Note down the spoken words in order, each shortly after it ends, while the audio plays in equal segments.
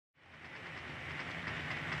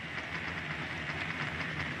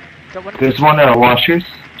Got one. There's one washers.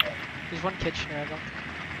 There's one kitchener.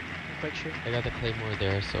 I'm quite sure. I got the claymore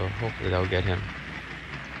there, so hopefully that'll get him.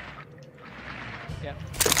 Yeah.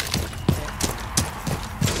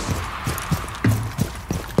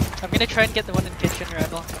 I'm gonna try and get the one in kitchen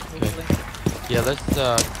rival. Hopefully. Yeah, let's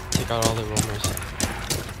take out all the roamers.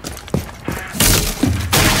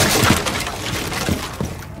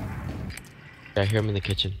 Yeah, I hear him in the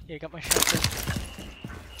kitchen. Yeah, got my shotgun.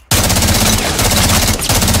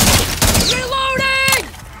 Reloading!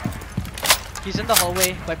 He's in the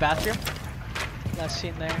hallway by bathroom. Last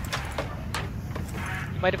seen there.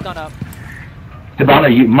 He might have gone up.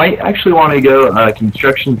 Hibana, you might actually want to go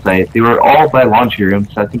construction site. They were all by laundry rooms,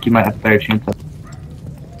 so I think you might have a better chance of.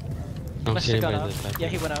 Don't Must see have gone anybody up. in this Yeah,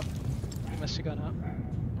 he went up. He must have gone up.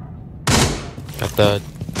 Got the.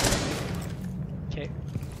 Okay.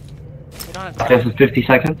 We don't have time. This is 50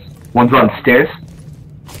 seconds. One's on stairs.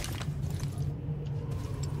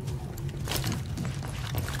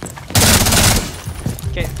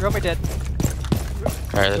 Okay, roamer dead.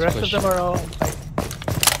 Alright, The let's rest push. of them are all.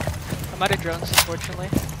 I'm out of drones, unfortunately.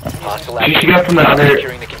 Hostile You should activity. go from the other.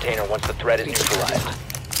 Securing the container once the threat is neutralized.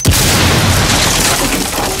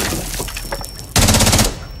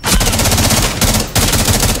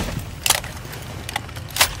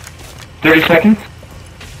 $30 seconds.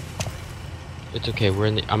 It's okay.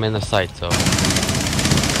 I'm in the site, so.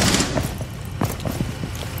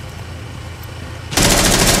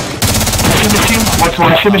 Washing machine. What's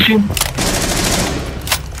washing machine?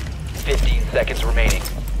 15 seconds remaining.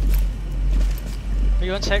 Are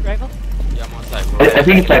you on site, rival? Yeah, I'm on site. I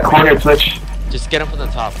think it's that corner switch. Just get him from the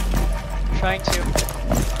top. Trying to.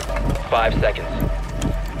 5 seconds.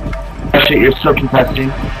 Oh shit, you're still contesting.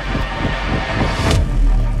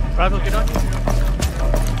 Rival, get on you.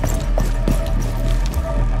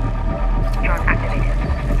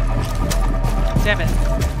 Damn it.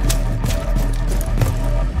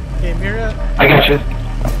 Okay, Mira. I gotcha. Is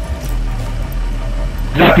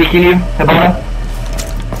that peeking you, Hibana?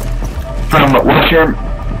 From washer,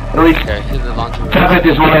 at least. Okay, here's the laundry room. Sounds like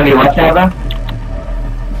there's one on your left, Hibana.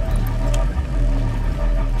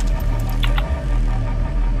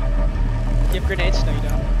 You have grenades? No, you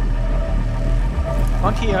don't.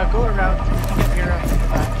 Monkey, go around. Get Mira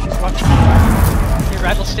back. She's watching. Your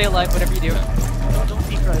rival, stay alive, whatever you do. Don't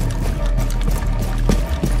peek Rival.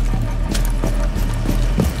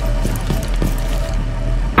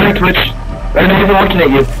 Right, Twitch. They're not even looking at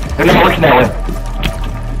you. They're not working that way.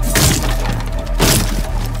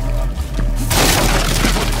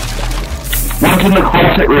 One's in the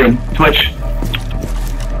closet room, Twitch.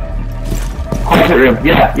 Closet room.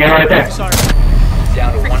 Yeah, right there. Sorry.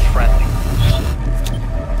 Down to one friendly.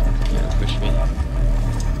 Yeah, push me.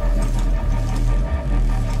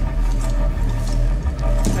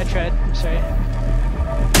 I tried. I'm sorry.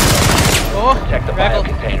 Oh, Protect the rival.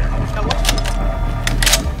 bio container.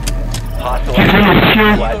 Hostile He's in the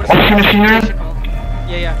machine. Washing machine room. Rotation hole.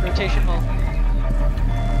 Yeah, rotation hole.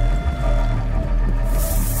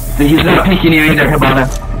 He's not peeking you either, Hibana.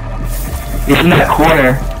 He's in that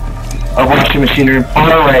corner of washing machine room. On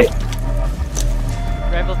the right.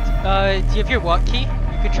 Rival, do you have your walk key? You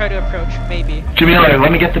could try to approach, maybe. Jimmy,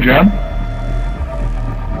 let me get the drum.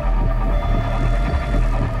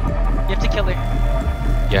 You have to kill her.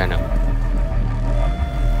 Yeah, I know.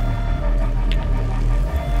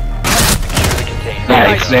 Secure the container.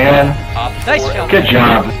 Nice, man. Op Nice 4 job. Good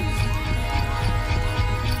job.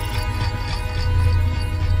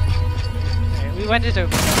 Okay, we went into.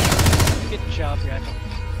 Good job, rival.